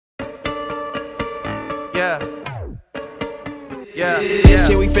This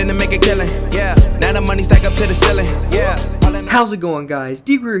shit we finna make a killing. Now the money stack up to the ceiling. How's it going, guys?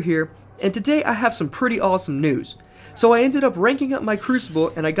 DGrier here, and today I have some pretty awesome news. So I ended up ranking up my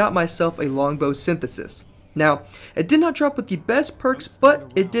Crucible and I got myself a Longbow Synthesis. Now, it did not drop with the best perks,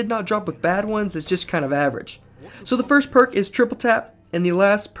 but it did not drop with bad ones. It's just kind of average. So the first perk is Triple Tap, and the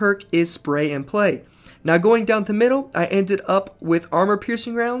last perk is Spray and Play. Now going down the middle, I ended up with Armor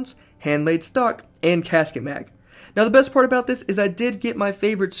Piercing Rounds, Hand Laid Stock, and Casket Mag. Now the best part about this is I did get my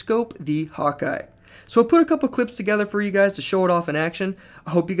favorite scope, the Hawkeye. So I put a couple clips together for you guys to show it off in action.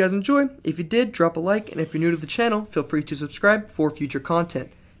 I hope you guys enjoy. If you did, drop a like, and if you're new to the channel, feel free to subscribe for future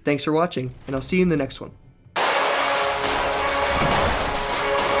content. Thanks for watching, and I'll see you in the next one.